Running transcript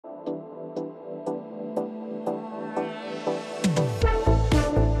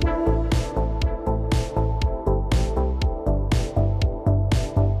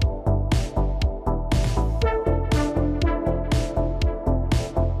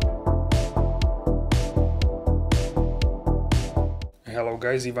Hello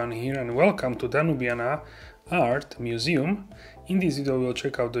guys, Ivan here and welcome to Danubiana Art Museum. In this video we'll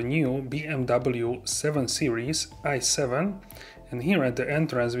check out the new BMW 7 Series i7, and here at the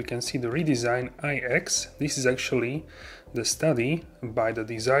entrance we can see the redesign iX. This is actually the study by the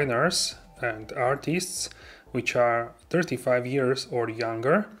designers and artists which are 35 years or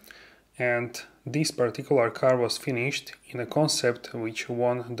younger, and this particular car was finished in a concept which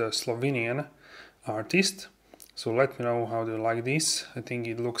won the Slovenian artist. So let me know how do you like this. I think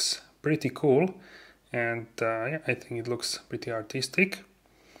it looks pretty cool, and yeah, I think it looks pretty artistic.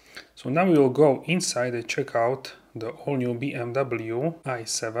 So now we will go inside and check out the all-new BMW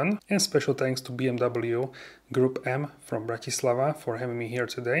i7, and special thanks to BMW Group M from Bratislava for having me here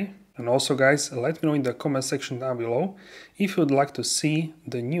today. And also guys, let me know in the comment section down below if you would like to see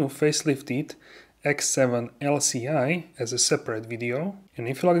the new facelifted X7 LCI as a separate video. And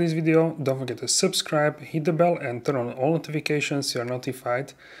if you like this video, don't forget to subscribe, hit the bell and turn on all notifications so you are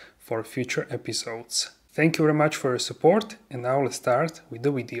notified for future episodes. Thank you very much for your support, and now let's start with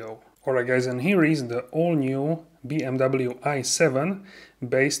the video. Alright guys, and here is the all new BMW i7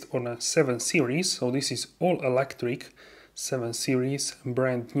 based on a 7 Series. So this is all electric 7 Series,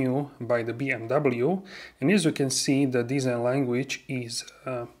 brand new by the BMW, and as you can see the design language is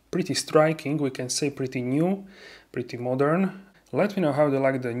pretty striking, we can say pretty new, pretty modern. Let me know how you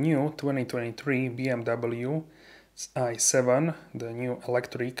like the new 2023 BMW i7, the new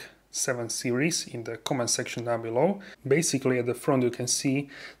electric 7 Series, in the comment section down below. Basically at the front you can see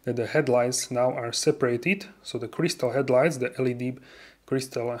that the headlights now are separated, so the crystal headlights, the LED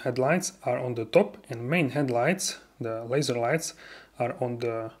crystal headlights are on the top, and main headlights, the laser lights, are on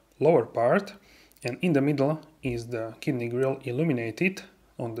the lower part, and in the middle is the kidney grille illuminated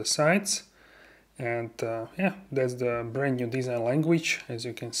on the sides. And yeah, that's the brand new design language, as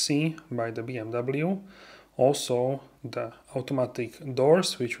you can see, by the BMW. Also the automatic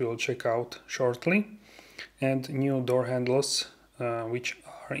doors, which we will check out shortly, and new door handles which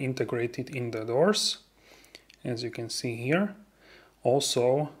are integrated in the doors, as you can see here.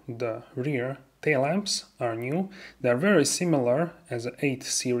 Also the rear tail lamps are new. They are very similar as the 8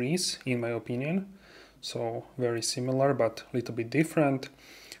 Series in my opinion, so very similar but a little bit different.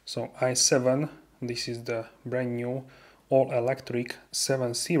 So i7, this is the brand new all-electric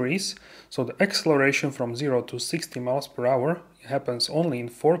 7 Series. So the acceleration from 0 to 60 miles per hour happens only in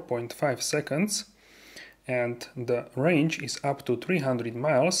 4.5 seconds, and the range is up to 300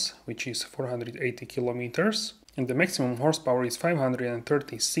 miles, which is 480 kilometers, and the maximum horsepower is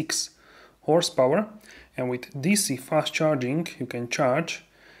 536 horsepower. And with DC fast charging you can charge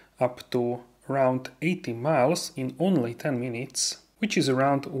up to around 80 miles in only 10 minutes, which is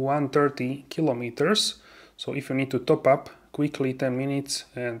around 130 kilometers. So if you need to top up quickly, 10 minutes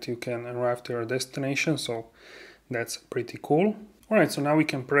and you can arrive to your destination, so that's pretty cool. Alright, so now we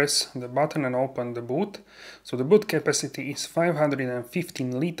can press the button and open the boot. So the boot capacity is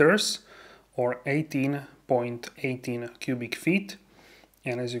 515 liters or 18.18 cubic feet.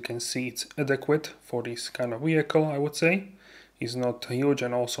 And as you can see, it's adequate for this kind of vehicle, I would say. It's not huge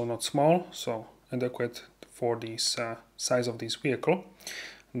and also not small, so adequate for this size of this vehicle.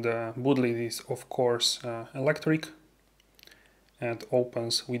 The boot lid is of course electric and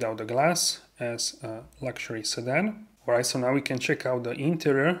opens without the glass as a luxury sedan. Alright, so now we can check out the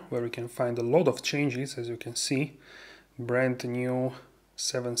interior, where we can find a lot of changes. As you can see, brand new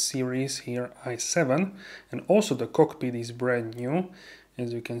 7 Series here, i7, and also the cockpit is brand new.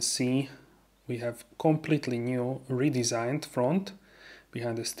 As you can see, we have completely new redesigned front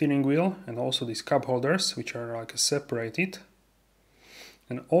behind the steering wheel, and also these cup holders which are like separated.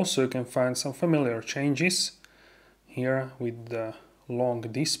 And also you can find some familiar changes here with the long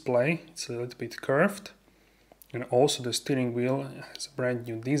display, it's a little bit curved, and also the steering wheel has a brand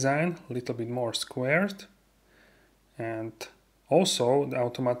new design, a little bit more squared, and also the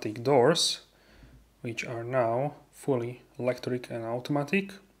automatic doors, which are now fully electric and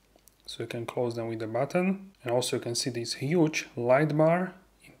automatic, so you can close them with a button. And also you can see this huge light bar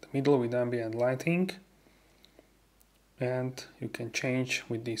in the middle with ambient lighting, and you can change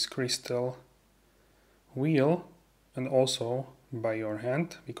with this crystal wheel and also by your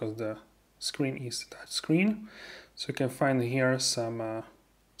hand, because the screen is touch screen. So you can find here some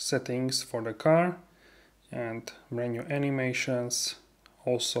settings for the car and brand new animations,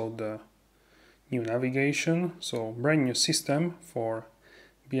 also the new navigation. So brand new system for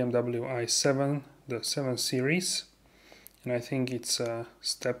BMW i7, the 7 Series, and I think it's a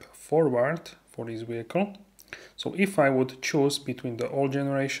step forward for this vehicle. So if I would choose between the old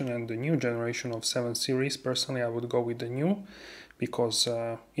generation and the new generation of 7 Series, personally I would go with the new, because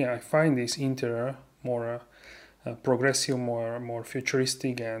yeah, I find this interior more progressive, more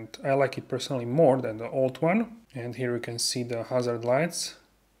futuristic, and I like it personally more than the old one. And here you can see the hazard lights.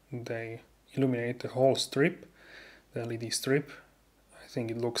 They illuminate the whole strip, the LED strip. I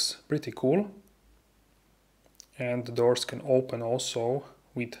think it looks pretty cool. And the doors can open also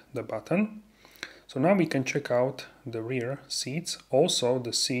with the button. So now we can check out the rear seats. Also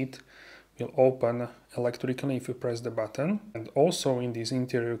the seat will open electrically if you press the button. And also in this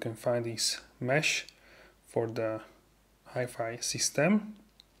interior you can find this mesh for the hi-fi system,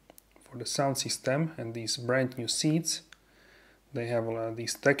 for the sound system, and these brand new seats. They have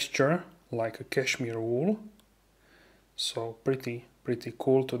this texture like a cashmere wool. So pretty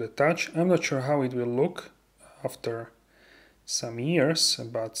cool to the touch. I'm not sure how it will look after some years,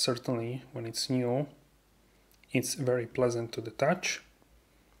 but certainly when it's new, it's very pleasant to the touch.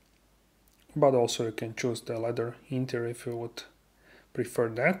 But also you can choose the leather interior if you would prefer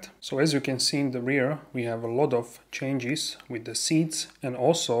that. So as you can see in the rear, we have a lot of changes with the seats, and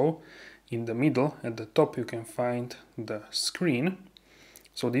also in the middle at the top you can find the screen.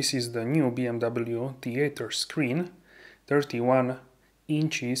 So this is the new BMW theater screen, 31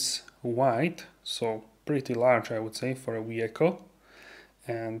 inches wide, so pretty large I would say for a vehicle,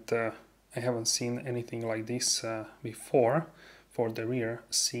 and I haven't seen anything like this before for the rear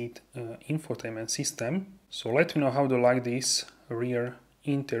seat infotainment system. So let me know how do you like this rear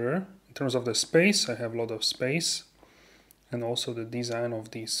interior. In terms of the space, I have a lot of space, and also the design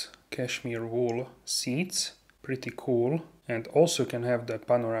of these cashmere wool seats, pretty cool. And also you can have the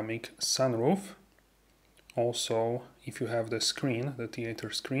panoramic sunroof. Also, if you have the screen, the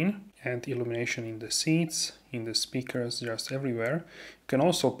theater screen, and illumination in the seats, in the speakers, just everywhere. You can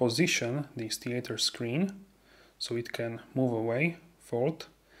also position this theater screen so it can move away, fold,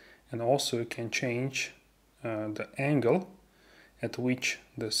 and also you can change the angle at which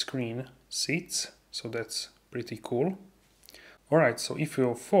the screen sits, so that's pretty cool. Alright, so if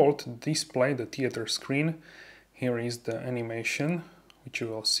you fold the display, the theater screen, here is the animation which you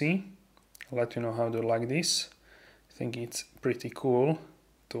will see. Let you know how to like this. I think it's pretty cool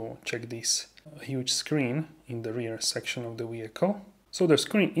to check this huge screen in the rear section of the vehicle. So the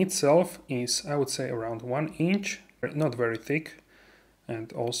screen itself is, I would say, around 1 inch, not very thick,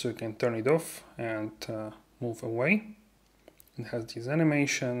 and also you can turn it off and move away. It has this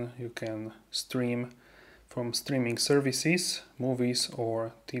animation. You can stream from streaming services, movies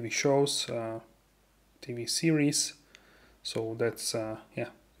or TV shows, TV series. So that's yeah,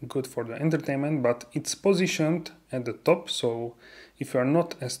 good for the entertainment, but it's positioned at the top, so if you are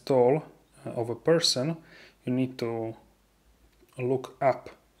not as tall of a person, you need to look up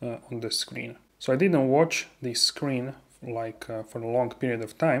on the screen. So I didn't watch this screen like for a long period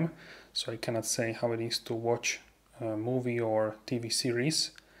of time, so I cannot say how it is to watch a movie or TV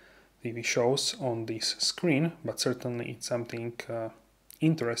series, TV shows on this screen, but certainly it's something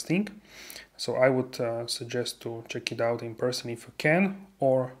interesting. So I would suggest to check it out in person if you can,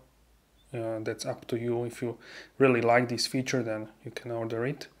 or that's up to you. If you really like this feature, then you can order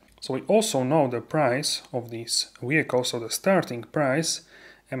it. So we also know the price of this vehicle. So the starting price,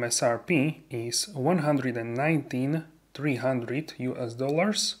 MSRP, is $119,300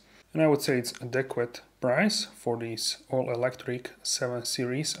 US, and I would say it's adequate price for this all-electric 7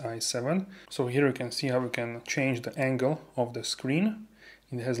 Series i7. So here you can see how you can change the angle of the screen.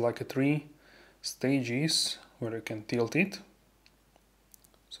 It has like a 3 stages where you can tilt it.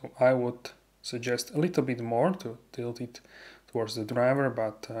 So I would suggest a little bit more to tilt it towards the driver,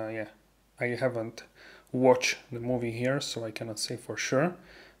 but yeah, I haven't watched the movie here, so I cannot say for sure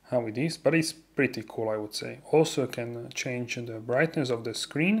how it is, but it's pretty cool, I would say. Also, you can change the brightness of the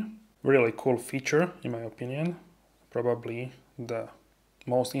screen. Really cool feature, in my opinion. Probably the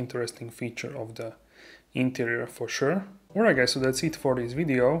most interesting feature of the interior for sure. Alright guys, so that's it for this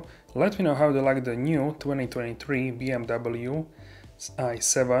video. Let me know how you like the new 2023 BMW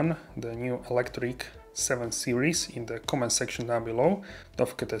i7, the new electric 7 Series, in the comment section down below. Don't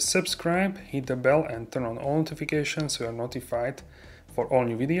forget to subscribe, hit the bell and turn on all notifications so you are notified for all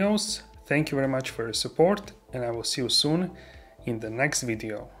new videos. Thank you very much for your support, and I will see you soon in the next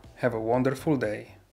video. Have a wonderful day.